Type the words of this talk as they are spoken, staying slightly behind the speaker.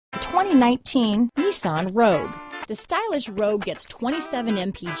2019 Nissan Rogue. The stylish Rogue gets 27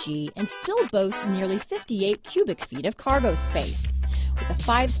 mpg and still boasts nearly 58 cubic feet of cargo space. With a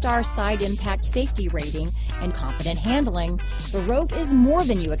 5-star side impact safety rating and confident handling, the Rogue is more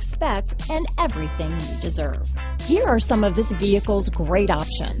than you expect and everything you deserve. Here are some of this vehicle's great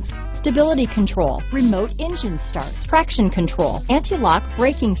options: stability control, remote engine start, traction control, anti-lock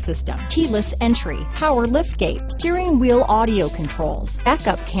braking system, keyless entry, power liftgate, steering wheel audio controls,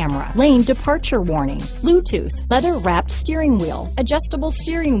 backup camera, lane departure warning, Bluetooth, leather-wrapped steering wheel, adjustable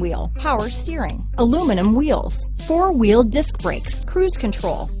steering wheel, power steering, aluminum wheels, 4-wheel disc brakes, cruise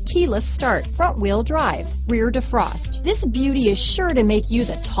control, keyless start, front wheel drive, rear defrost. This beauty is sure to make you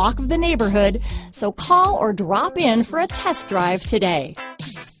the talk of the neighborhood, so call or drop in for a test drive today.